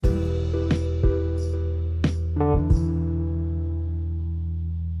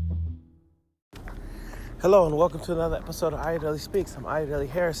Hello and welcome to another episode of Ayodele Speaks. I'm Ayodele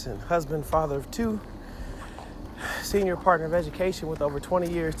Harrison, husband, father of two, senior partner of education with over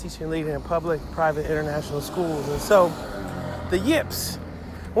 20 years teaching and leading in public, private, international schools. And so the yips,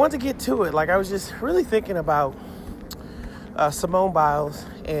 I wanted to get to it. I was just really thinking about Simone Biles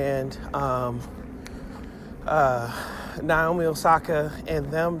and Naomi Osaka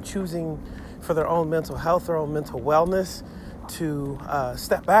and them choosing for their own mental health, their own mental wellness to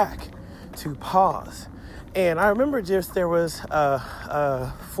step back, to pause. And I remember there was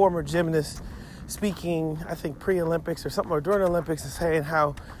a former gymnast speaking, I think pre-Olympics or something, or during the Olympics, and saying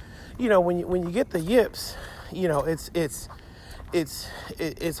how, when you get the yips, it's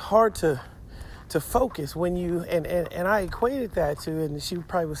hard to focus when you and I equated that to, and she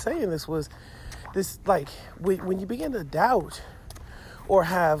probably was saying this was this when you begin to doubt or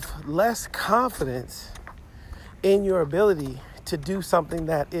have less confidence in your ability to do something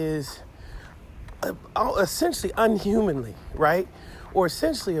that is essentially unhumanly, right? Or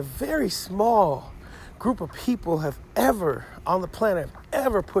essentially a very small group of people have ever on the planet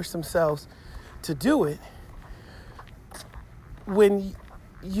pushed themselves to do it. When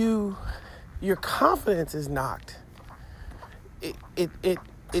your confidence is knocked, it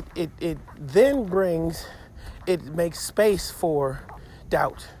then makes space for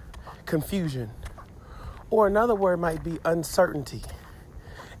doubt, confusion, or another word might be uncertainty.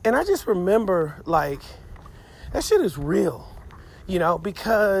 And I just remember, that shit is real,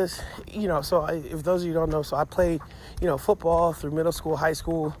 because, if those of you don't know, so I played, football through middle school, high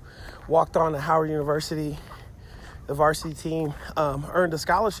school, walked on to Howard University, the varsity team, earned a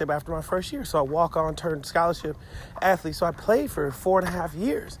scholarship after my first year. So I walk on, turned scholarship athlete. So I played for 4.5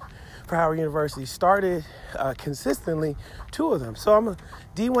 years for Howard University, started consistently 2 of them. So I'm a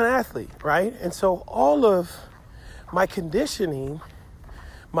D1 athlete, right? And so all of my conditioning,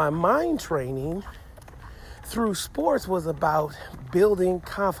 my mind training through sports was about building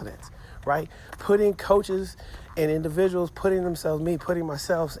confidence, right? Putting coaches and individuals, putting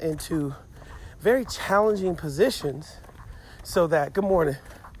myself into very challenging positions so that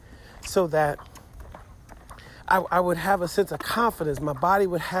I would have a sense of confidence. My body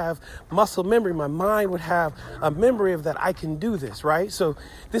would have muscle memory. My mind would have a memory of that I can do this, right? So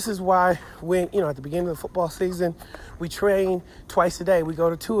this is why when, at the beginning of the football season, we train twice a day. We go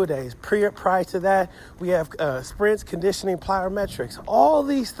to 2 a days. Prior to that, we have sprints, conditioning, plyometrics. All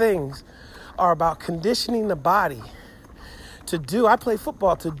these things are about conditioning the body to do. I play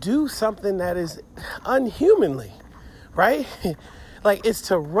football to do something that is unhumanly, right? It's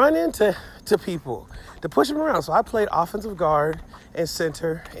to run into people, to push them around. So I played offensive guard and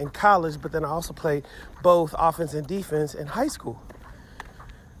center in college, but then I also played both offense and defense in high school.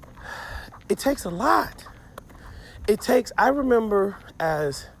 It takes a lot. I remember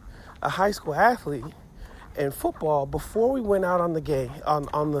as a high school athlete in football, before we went out on the game,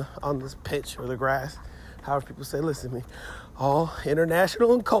 on this pitch or the grass, however people say, listen to me, all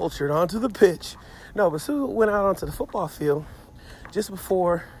international and cultured onto the pitch. No, but so we went out onto the football field just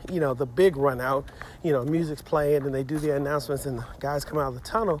before, the big run out, music's playing and they do the announcements and the guys come out of the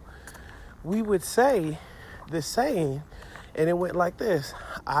tunnel. We would say this saying, and it went like this: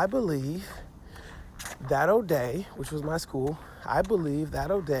 I believe that O'Day, which was my school, I believe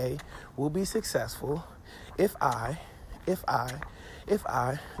that O'Day will be successful if I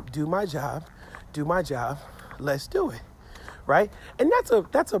do my job, let's do it, right? And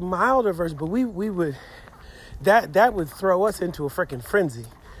that's a milder version, but we would, that would throw us into a freaking frenzy,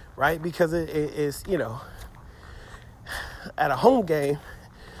 right? Because it is, at a home game,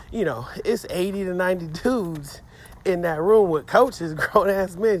 it's 80 to 90 dudes in that room with coaches,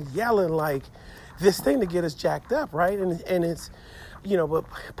 grown-ass men yelling this thing to get us jacked up, right? And it's, but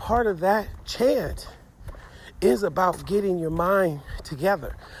part of that chant is about getting your mind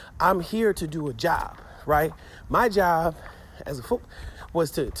together. I'm here to do a job, right? My job as a football was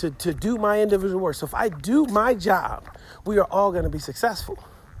to do my individual work. So if I do my job, we are all going to be successful.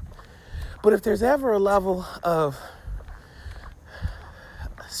 But if there's ever a level of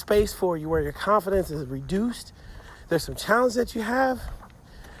space for you where your confidence is reduced, there's some challenge that you have,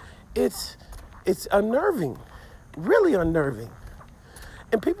 it's unnerving, really unnerving.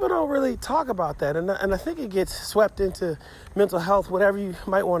 And people don't really talk about that. And I think it gets swept into mental health, whatever you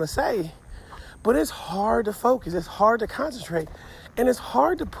might want to say. But it's hard to focus. It's hard to concentrate. And it's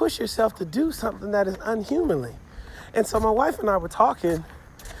hard to push yourself to do something that is unhumanly. And so my wife and I were talking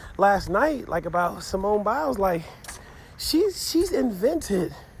last night, about Simone Biles. She's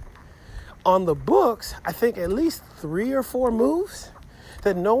invented on the books, I think at least 3 or 4 moves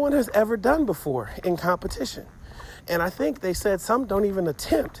that no one has ever done before in competition. And I think they said some don't even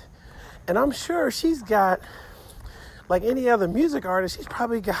attempt. And I'm sure she's got, like any other music artist, she's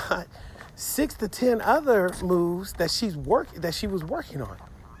probably got 6 to 10 other moves that she was working on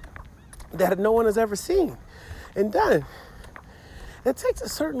that no one has ever seen and done. It takes a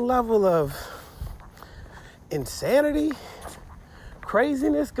certain level of insanity,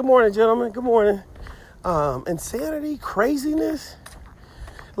 craziness. Good morning, gentlemen. Good morning. Insanity, craziness,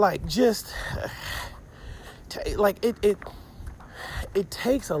 like just like it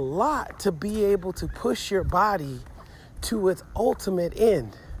takes a lot to be able to push your body to its ultimate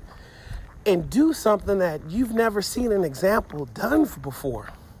end and do something that you've never seen an example done before.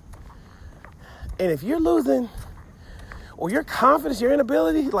 And if you're losing or your confidence, your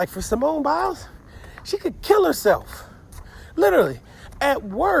inability, like for Simone Biles, she could kill herself. Literally. At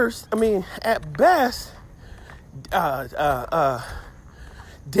worst, at best,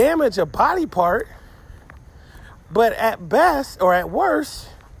 damage a body part, but at best or at worst,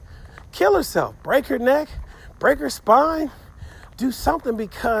 kill herself, break her neck, break her spine, do something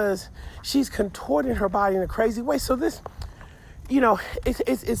because she's contorting her body in a crazy way. So this,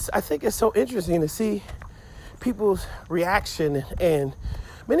 it's I think it's so interesting to see people's reaction, and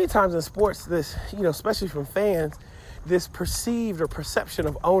many times in sports, this, especially from fans, this perceived or perception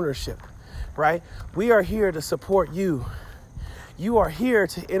of ownership, right? We are here to support you. You are here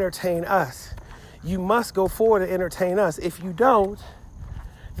to entertain us. You must go forward and entertain us. If you don't,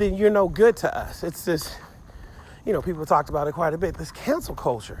 then you're no good to us. It's this, people talked about it quite a bit, this cancel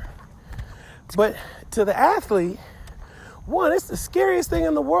culture. But to the athlete, one, it's the scariest thing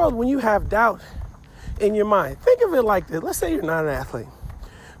in the world when you have doubt in your mind. Think of it like this. Let's say you're not an athlete,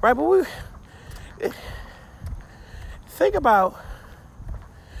 right? But think about,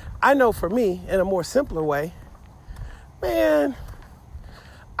 I know for me, in a more simpler way, man,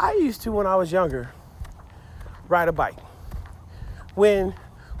 I used to, when I was younger, ride a bike. When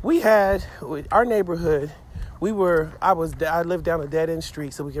we had our neighborhood, I lived down a dead-end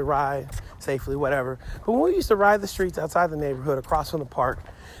street so we could ride safely, whatever. But when we used to ride the streets outside the neighborhood, across from the park,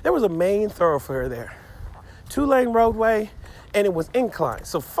 there was a main thoroughfare there. 2-lane roadway, and it was inclined.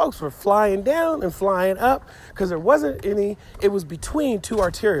 So folks were flying down and flying up because there wasn't any, it was between 2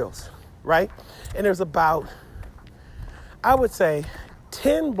 arterials, right? And there's about, I would say,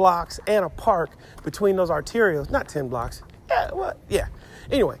 10 blocks and a park between those arterials. Not 10 blocks.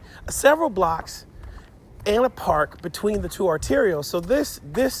 Anyway, several blocks and a park between the 2 arterials. So this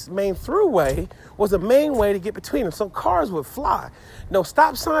main throughway was a main way to get between them. So cars would fly. No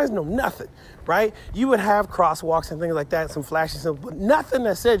stop signs, no nothing, right? You would have crosswalks and things like that, some flashing symbols, but nothing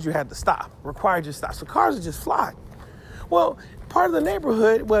that said you had to stop, required you to stop. So cars would just fly. Well, part of the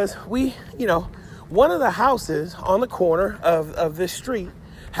neighborhood was one of the houses on the corner of this street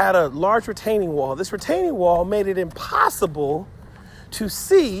had a large retaining wall. This retaining wall made it impossible to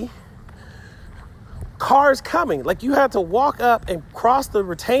see cars coming. Like, you had to walk up and cross the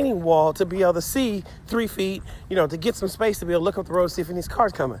retaining wall to be able to see 3 feet, to get some space to be able to look up the road, see if any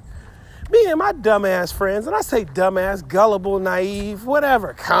cars coming. Me and my dumbass friends, and I say dumbass, gullible, naive,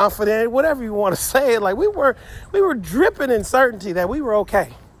 whatever, confident, whatever you want to say it, like we were dripping in certainty that we were okay.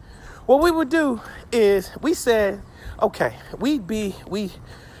 What we would do is we said, okay,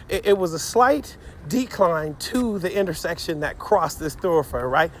 it was a slight decline to the intersection that crossed this thoroughfare,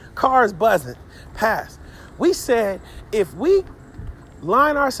 right? Cars buzzing past. We said, if we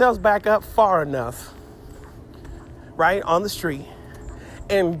line ourselves back up far enough, right, on the street,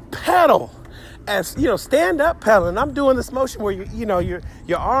 and pedal, as stand up pedaling. I'm doing this motion where your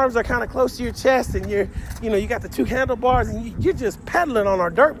arms are kind of close to your chest, and you got the 2 handlebars, and you're just pedaling on our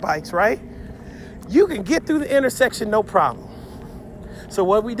dirt bikes, right? You can get through the intersection no problem. So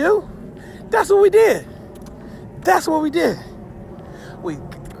what we do? That's what we did. We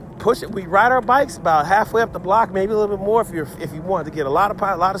push it. We ride our bikes about halfway up the block, maybe a little bit more if you wanted to get a lot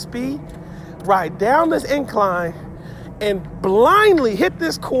of speed. Ride down this incline and blindly hit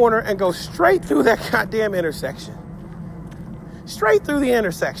this corner and go straight through that goddamn intersection. Straight through the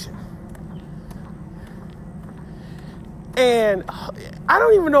intersection. And I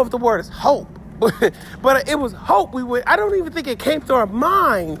don't even know if the word is hope, but it was hope. I don't even think it came through our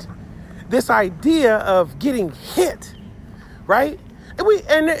mind, this idea of getting hit, right?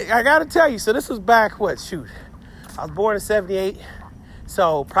 And I got to tell you, so this was back, I was born in 78,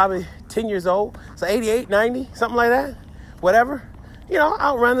 so probably 10 years old, so 88, 90, something like that, whatever.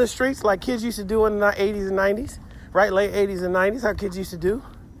 Out run the streets like kids used to do in the 80s and 90s, right? Late 80s and 90s, how kids used to do.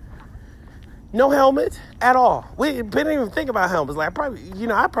 No helmet at all. We didn't even think about helmets. Like,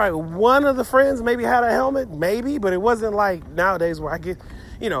 I probably one of the friends maybe had a helmet, maybe, but it wasn't like nowadays where I get,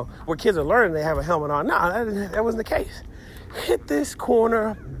 where kids are learning they have a helmet on. No, that wasn't the case. Hit this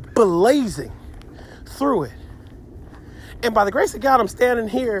corner, blazing through it. And by the grace of God, I'm standing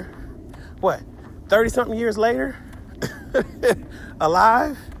here, 30-something years later,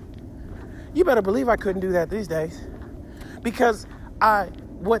 alive. You better believe I couldn't do that these days. Because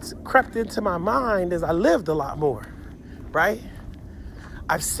what's crept into my mind is I lived a lot more, right?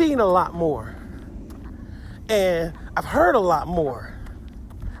 I've seen a lot more. And I've heard a lot more.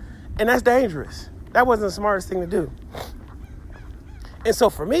 And that's dangerous. That wasn't the smartest thing to do. And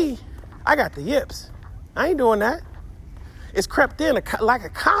so for me, I got the yips. I ain't doing that. It's crept in like a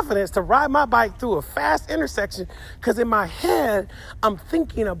confidence to ride my bike through a fast intersection because in my head, I'm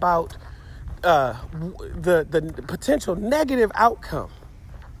thinking about the potential negative outcome.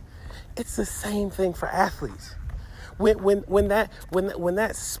 It's the same thing for athletes. When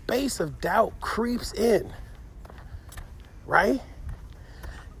that space of doubt creeps in, right?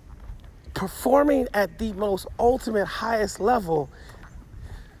 Performing at the most ultimate, highest level,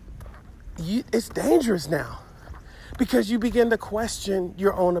 it's dangerous now. Because you begin to question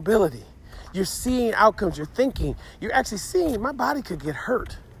your own ability. You're seeing outcomes, you're actually seeing my body could get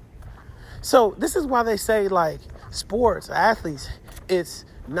hurt. So this is why they say like sports, athletes, it's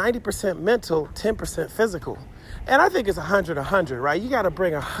 90% mental, 10% physical. And I think it's 100, right? You got to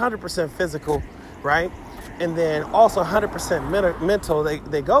bring 100% physical, right? And then also 100% mental,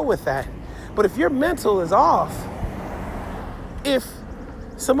 they go with that. But if your mental is off, if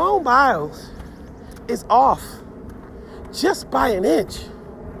Simone Biles is off, just by an inch,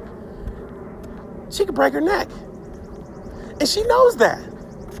 she could break her neck. And she knows that.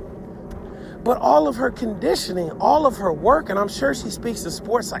 But all of her conditioning, all of her work, and I'm sure she speaks to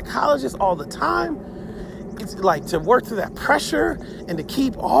sports psychologists all the time, it's like to work through that pressure and to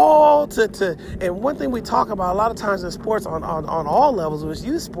keep and one thing we talk about a lot of times in sports on all levels, which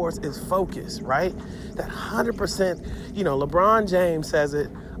youth sports, is focus, right? That 100%, LeBron James says it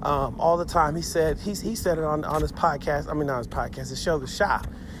all the time. He said it on his podcast. I mean, not his podcast, his show, The Shop.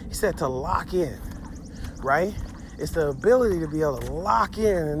 He said to lock in, right? It's the ability to be able to lock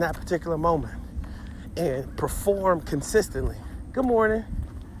in that particular moment and perform consistently. Good morning.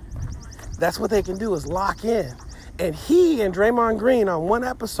 That's what they can do, is lock in. And he and Draymond Green on one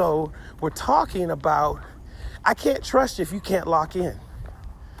episode were talking about, I can't trust you if you can't lock in.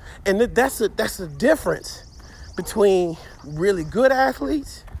 And that's the difference between really good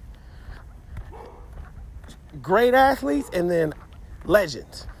athletes, great athletes, and then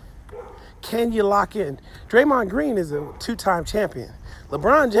legends. Can you lock in? Draymond Green is a 2-time champion.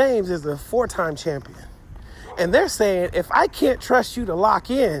 LeBron James is a 4-time champion. And they're saying, if I can't trust you to lock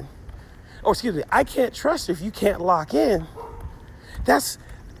in, I can't trust you if you can't lock in,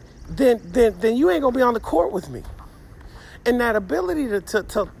 then you ain't gonna be on the court with me. And that ability it's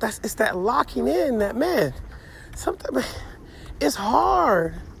that locking in, that man, sometimes it's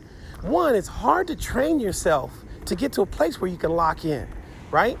hard. One, it's hard to train yourself to get to a place where you can lock in,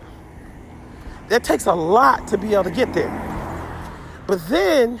 right? That takes a lot to be able to get there. But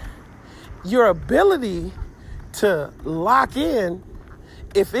then your ability to lock in,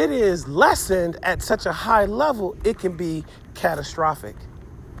 if it is lessened at such a high level, it can be catastrophic.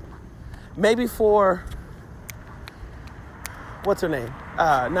 Maybe for, what's her name?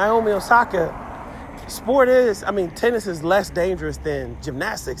 Naomi Osaka, tennis is less dangerous than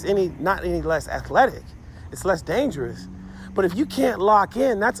gymnastics, not any less athletic. It's less dangerous. But if you can't lock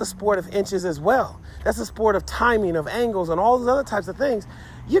in, that's a sport of inches as well. That's a sport of timing, of angles, and all those other types of things.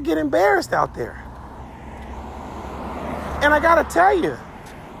 You get embarrassed out there. And I gotta tell you,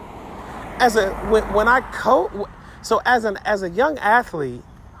 when I coach, so as a young athlete,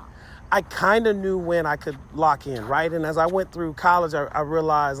 I kind of knew when I could lock in, right? And as I went through college, I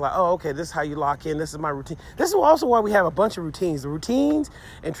realized like, oh, okay, this is how you lock in. This is my routine. This is also why we have a bunch of routines. The routines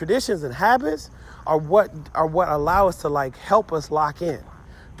and traditions and habits are what allow us to like help us lock in,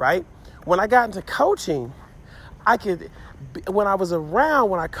 right? When I got into coaching, when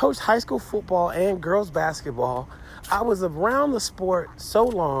I coached high school football and girls basketball, I was around the sport so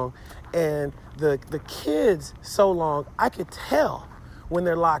long and the kids so long, I could tell when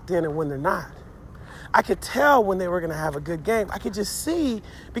they're locked in and when they're not. I could tell when they were going to have a good game. I could just see,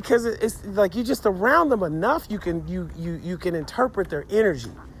 because it's like you just around them enough, you can interpret their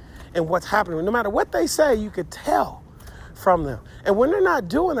energy and what's happening. No matter what they say, you could tell from them. And when they're not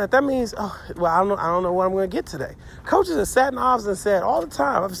doing that, that means, I don't know what I'm going to get today. Coaches have sat in the office and said all the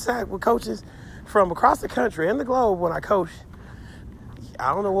time, I've sat with coaches from across the country and the globe when I coach,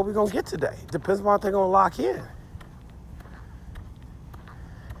 I don't know what we're going to get today. Depends on what they're going to lock in.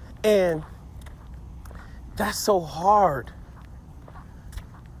 And that's so hard.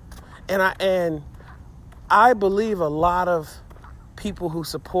 And I believe a lot of people who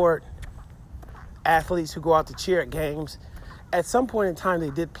support athletes who go out to cheer at games, at some point in time,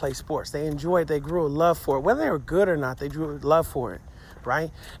 they did play sports. They enjoyed, they grew a love for it. Whether they were good or not, they grew a love for it,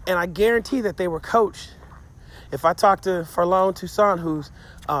 right? And I guarantee that they were coached. If I talk to Farlone Toussaint, who's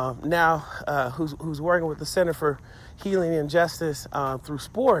who's working with the Center for Healing and Justice through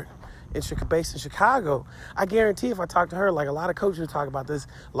sport, based in Chicago, I guarantee if I talk to her, like a lot of coaches talk about this,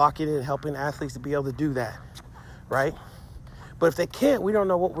 locking in, helping athletes to be able to do that, right? But if they can't, we don't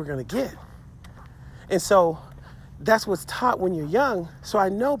know what we're going to get. And so that's what's taught when you're young. So I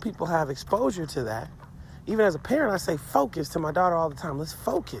know people have exposure to that. Even as a parent, I say focus to my daughter all the time. Let's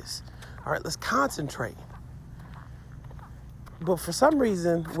focus. All right, let's concentrate. But for some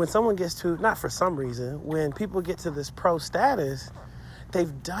reason, when someone gets to, not for some reason, when people get to this pro status,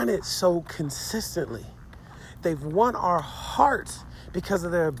 they've done it so consistently. They've won our hearts because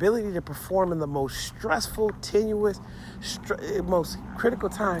of their ability to perform in the most stressful, tenuous, most critical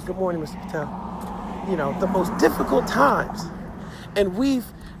times. Good morning, Mr. Patel. You know, the most difficult times. And we've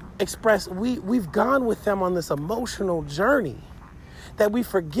gone with them on this emotional journey that we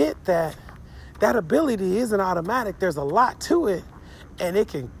forget that ability isn't automatic. There's a lot to it, and it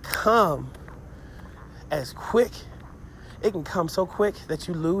can come as quick. It can come so quick that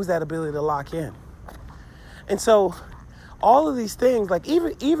you lose that ability to lock in. And so all of these things, like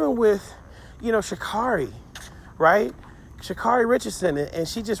even with, Sha'Carri, right? Sha'Carri Richardson, and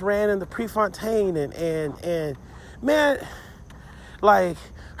she just ran in the Prefontaine, and man, like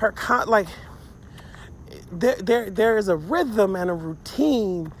her, there is a rhythm and a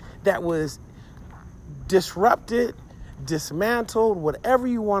routine that was disrupted, dismantled, whatever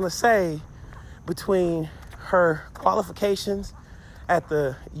you want to say, between her qualifications at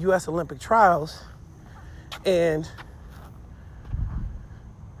the U.S. Olympic trials and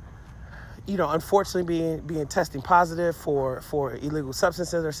unfortunately being testing positive for illegal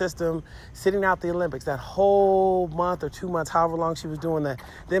substances in her system, sitting out the Olympics, that whole month or 2 months, however long she was doing that,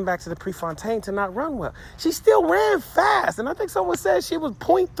 then back to the Prefontaine to not run well. She still ran fast, and I think someone said she was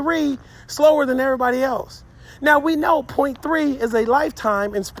 0.3 slower than everybody else. Now, we know 0.3 is a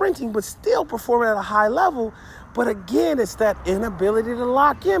lifetime in sprinting, but still performing at a high level. But again, it's that inability to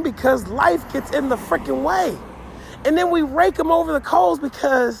lock in because life gets in the freaking way. And then we rake them over the coals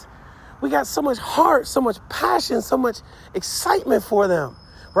because we got so much heart, so much passion, so much excitement for them,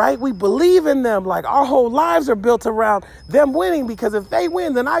 right? We believe in them. Like our whole lives are built around them winning, because if they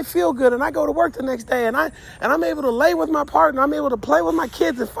win, then I feel good and I go to work the next day and I'm able to lay with my partner. I'm able to play with my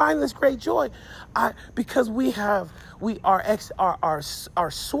kids and find this great joy. Because our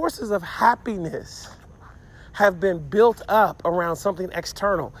sources of happiness have been built up around something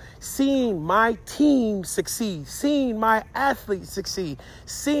external. Seeing my team succeed, seeing my athletes succeed,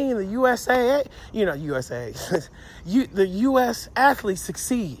 seeing the the U.S. athletes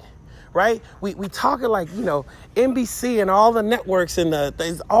succeed, right? We talk like, NBC and all the networks and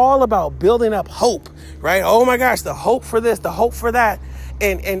it's all about building up hope, right? Oh my gosh, the hope for this, the hope for that.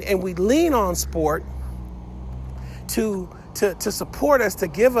 And we lean on sport to support us, to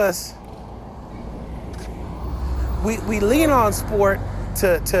give us. We lean on sport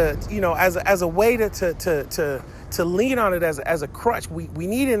as a way to lean on it as a crutch. We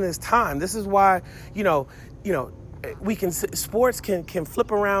need it in this time. This is why sports can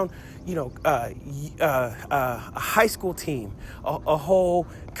flip around a high school team, a whole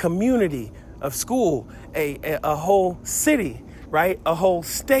community of school, a whole city, right? A whole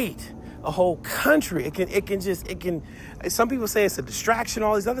state, a whole country. It can. Some people say it's a distraction,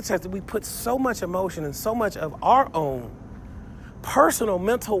 all these other types, that we put so much emotion and so much of our own personal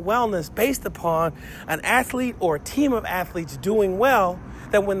mental wellness based upon an athlete or a team of athletes doing well,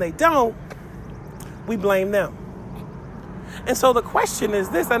 that when they don't, we blame them. And so the question is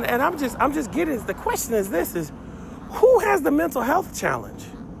this, and I'm just getting this. The question is this: is who has the mental health challenge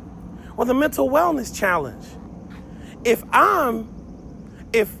or the mental wellness challenge? If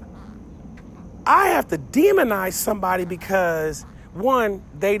I have to demonize somebody because, one,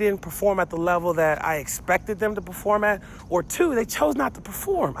 they didn't perform at the level that I expected them to perform at, or two, they chose not to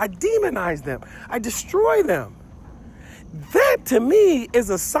perform, I demonize them, I destroy them. That, to me,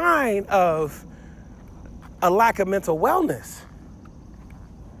 is a sign of a lack of mental wellness.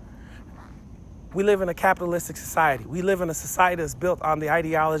 We live in a capitalistic society. We live in a society that's built on the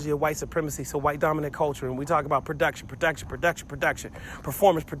ideology of white supremacy, so white dominant culture. And we talk about production, performance,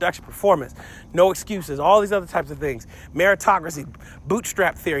 no excuses, all these other types of things, meritocracy,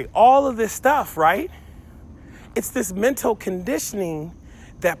 bootstrap theory, all of this stuff, right? It's this mental conditioning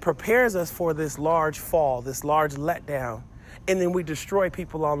that prepares us for this large fall, this large letdown. And then we destroy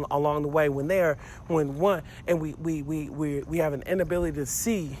people along the way when we have an inability to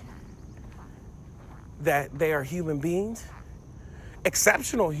see that they are human beings,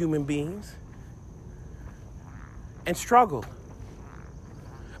 exceptional human beings, and struggle.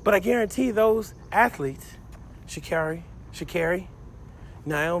 But I guarantee those athletes, Sha'Carri,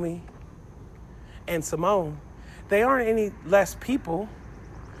 Naomi, and Simone, they aren't any less people.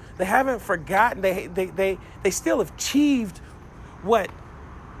 They haven't forgotten. They still have achieved what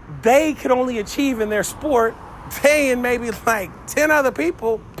they could only achieve in their sport. They and maybe like 10 other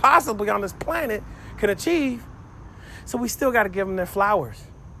people possibly on this planet could achieve. So we still got to give them their flowers.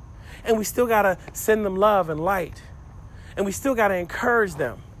 And we still got to send them love and light. And we still got to encourage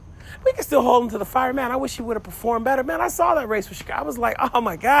them. We can still hold them to the fire. Man, I wish she would have performed better. Man, I saw that race with Chicago. I was like, oh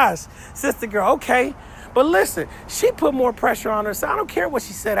my gosh, sister girl, okay. But listen, she put more pressure on herself. I don't care what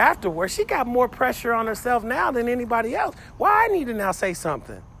she said afterwards. She got more pressure on herself now than anybody else. Why I need to now say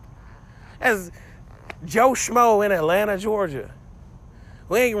something? As Joe Schmo in Atlanta, Georgia,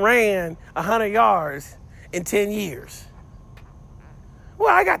 who ain't ran 100 yards in 10 years.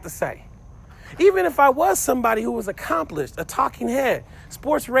 Well, I got to say, even if I was somebody who was accomplished, a talking head,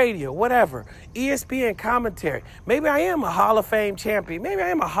 sports radio, whatever, ESPN commentary, maybe I am a Hall of Fame champion, maybe I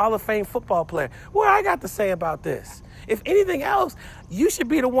am a Hall of Fame football player. What I got to say about this? If anything else, you should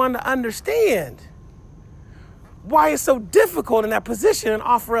be the one to understand why it's so difficult in that position and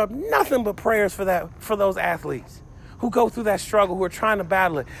offer up nothing but prayers for those athletes who go through that struggle, who are trying to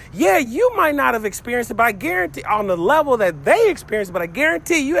battle it. Yeah, you might not have experienced it, but I guarantee on the level that they experienced, but I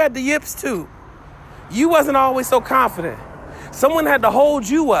guarantee you had the yips too. You wasn't always so confident. Someone had to hold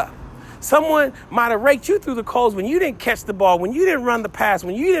you up. Someone might have raked you through the coals when you didn't catch the ball, when you didn't run the pass,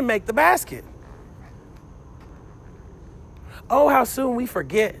 when you didn't make the basket. Oh, how soon we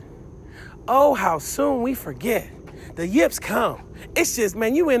forget. Oh, how soon we forget. The yips come. It's just,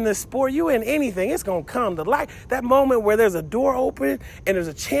 man, you in this sport, you in anything, it's going to come. The light, that moment where there's a door open and there's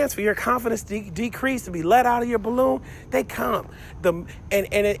a chance for your confidence to decrease, to be let out of your balloon, they come.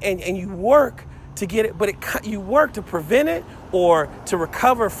 And you work to get it, but you work to prevent it or to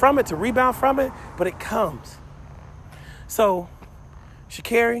recover from it, to rebound from it, but it comes. So,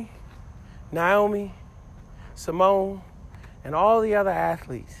 Sha'Carri, Naomi, Simone, and all the other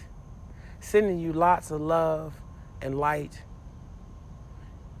athletes, sending you lots of love and light.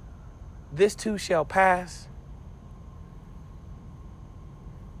 This too shall pass.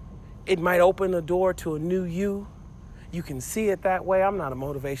 It might open the door to a new you. You can see it that way. I'm not a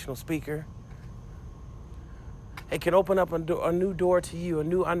motivational speaker. It can open up a new door to you, a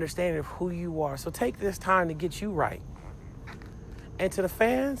new understanding of who you are. So take this time to get you right. And to the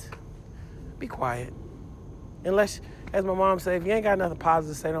fans, be quiet. Unless, as my mom said, if you ain't got nothing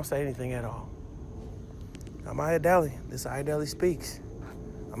positive to say, don't say anything at all. I'm Ayodele. This is Ayodele Speaks.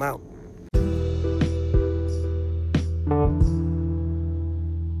 I'm out.